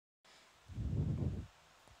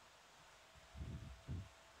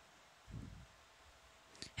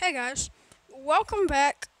Hey guys, welcome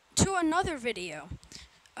back to another video.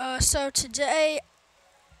 So today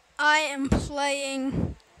I am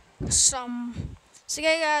playing some.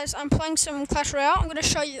 I'm playing some Clash Royale. I'm gonna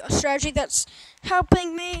show you a strategy that's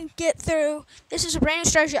helping me get through. This is a brand new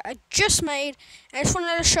strategy I just made. I just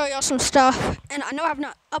wanted to show y'all some stuff, and I know I've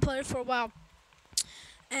not uploaded for a while,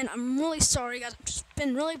 and I'm really sorry, guys. I've just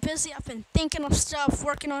been really busy. I've been thinking of stuff,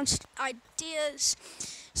 working on ideas.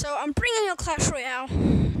 So I'm bringing you a Clash Royale.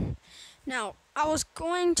 Now, I was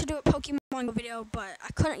going to do a Pokemon video, but I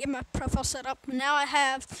couldn't get my profile set up. Now I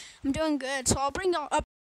have. I'm doing good, so I'll bring y'all up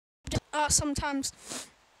sometimes.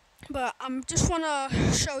 But I just want to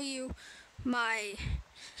show you my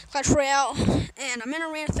Clash Royale, and I'm in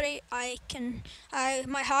Arena 3. My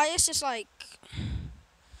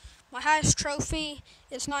highest trophy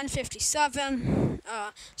is 957.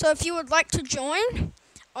 So if you would like to join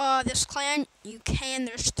this clan, you can.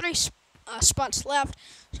 There's three spots left,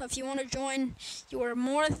 so if you want to join, you are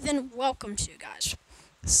more than welcome to, guys.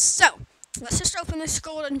 So let's just open this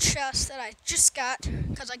golden chest that I just got,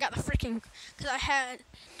 because I had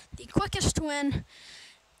the quickest win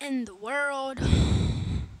in the world.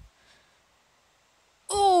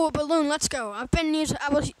 Oh, a balloon, let's go.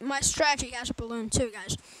 My strategy has a balloon too,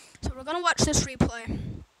 guys. So we're gonna watch this replay.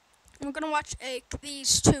 We're gonna watch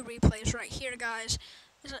these two replays right here, guys.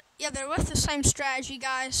 Yeah, they're with the same strategy,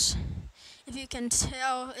 guys. If you can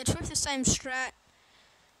tell, it's with the same strat.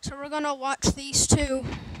 So we're gonna watch these two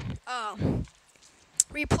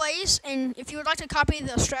replays, and if you would like to copy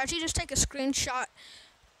the strategy, just take a screenshot.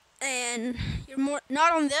 And you're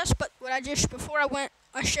not on this, but before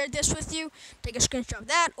I shared this with you. Take a screenshot of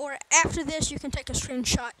that, or after this, you can take a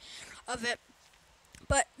screenshot of it.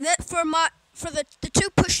 But for the two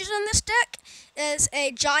pushes in this deck is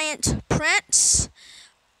a giant prince,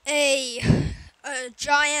 a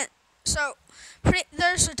giant. So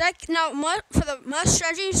there's a deck now. For the most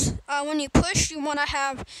strategies, when you push, you don't want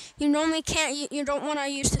to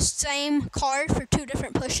use the same card for two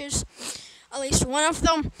different pushes, at least one of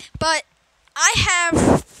them. But I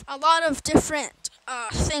have a lot of different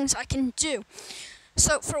things I can do.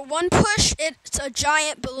 So for one push, it's a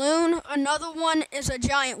giant balloon. Another one is a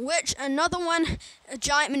giant witch. Another one, a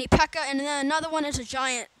giant mini P.E.K.K.A. And then another one is a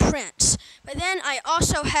giant prince. But then I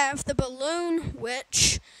also have the balloon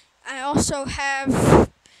witch. I also have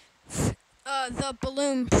the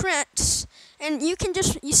balloon prince. And you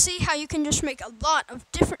see how you can just make a lot of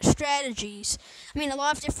different strategies. A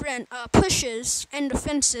lot of different pushes and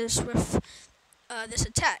defenses with this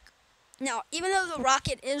attack. Now, even though the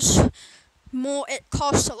rocket is more, it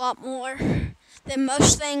costs a lot more than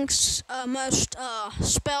most things, most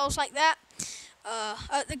spells like that.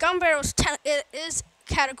 The gun barrel is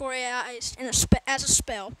categorized as a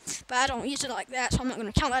spell, but I don't use it like that, so I'm not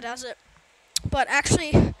going to count that as it. But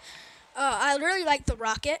actually, I really like the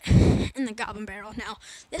rocket and the goblin barrel. Now,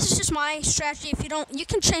 this is just my strategy. If you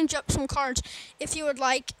can change up some cards if you would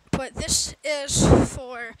like, but this is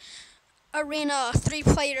for Arena 3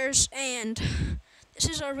 players, and this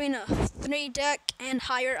is Arena 3 deck and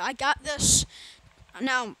higher. I got this.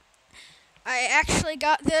 Now, I actually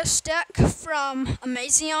got this deck from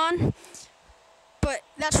Amazion, but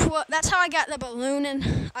that's how I got the balloon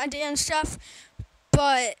and idea and stuff.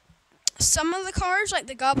 But some of the cards, like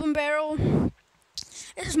the Goblin Barrel,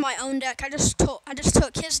 this is my own deck. I just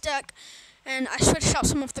took his deck and I switched out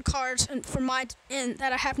some of the cards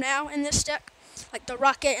that I have now in this deck, like the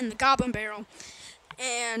Rocket and the Goblin Barrel,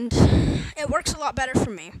 and it works a lot better for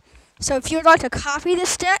me. So if you would like to copy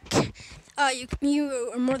this deck, you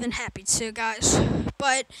are more than happy to, guys.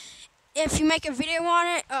 But if you make a video on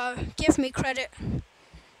it, give me credit.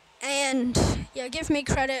 And yeah, give me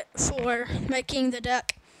credit for making the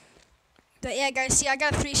deck. But yeah, guys, see, I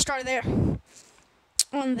got a 3-star there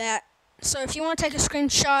on that. So if you want to take a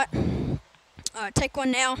screenshot, take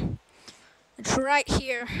one now. It's right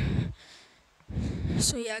here.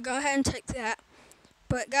 So yeah, go ahead and take that.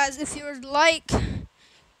 But guys, if you would like,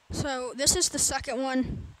 so this is the second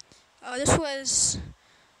one. This was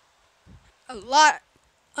a lot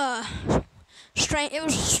strange. It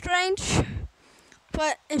was strange,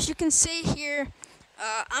 but as you can see here,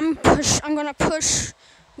 I'm gonna push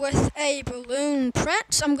with a balloon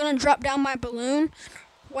prince. I'm gonna drop down my balloon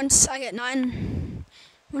once I get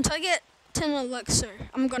 10 elixir.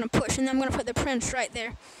 I'm gonna push, and then I'm gonna put the prince right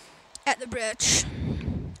there at the bridge.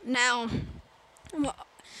 Now,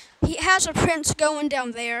 he has a prince going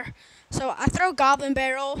down there. So I throw Goblin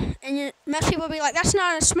Barrel, and most people will be like, that's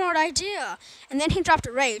not a smart idea. And then he dropped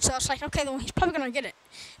a rage, so I was like, okay, well, he's probably going to get it.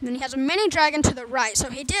 And then he has a mini dragon to the right. So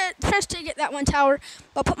the prince did get that one tower,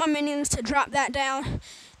 but I'll put my minions to drop that down.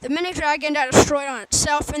 the mini dragon that destroyed on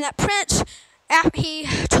itself, and that prince, after he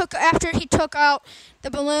took out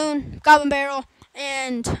the balloon, goblin barrel,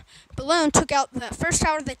 and balloon took out the first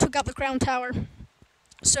tower, they took out the ground tower.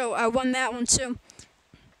 So I won that one too.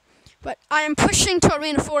 But I am pushing to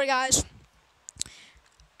Arena 4, guys.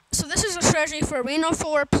 So this is a strategy for Arena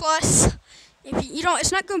 4 plus. If you don't,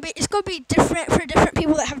 it's going to be different for different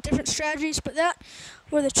people that have different strategies. But that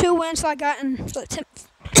were the 2 wins that I got in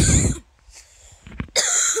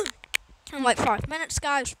in like 5 minutes,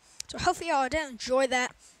 guys. So hopefully y'all did enjoy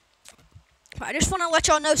that. But I just want to let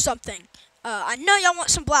y'all know something. I know y'all want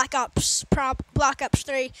some Black Ops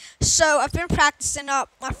 3, so I've been practicing up.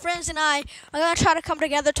 My friends and I are going to try to come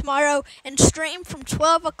together tomorrow and stream from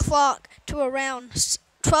 12 o'clock to around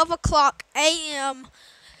 12 o'clock a.m.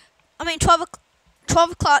 12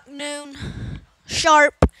 o'clock noon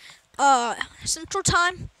sharp Central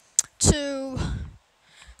Time to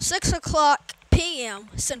 6 o'clock p.m.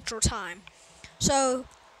 Central Time. So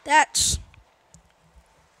that's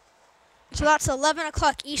 11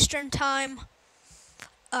 o'clock Eastern Time,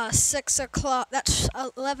 6 o'clock, that's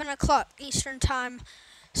 11 o'clock Eastern Time,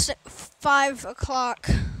 5 o'clock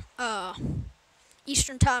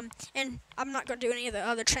Eastern Time, and I'm not going to do any of the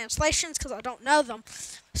other translations because I don't know them.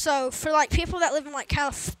 So for like people that live in like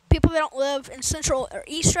people that don't live in Central or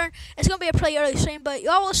Eastern, it's going to be a pretty early stream, but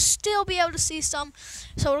y'all will still be able to see some.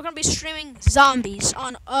 So we're going to be streaming zombies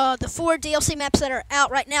on the 4 DLC maps that are out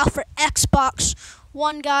right now for Xbox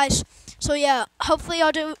One, guys. So yeah, hopefully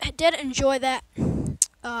y'all did enjoy that.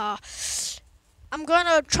 I'm going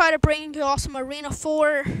to try to bring you all some Arena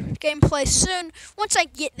 4 gameplay soon. Once I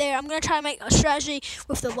get there, I'm going to try to make a strategy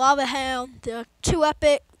with the Lava Hound, the 2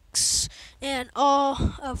 epics, and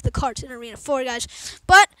all of the cards in Arena 4, guys.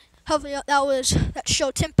 But hopefully that was that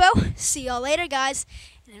show tempo. See y'all later, guys,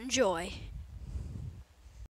 and enjoy.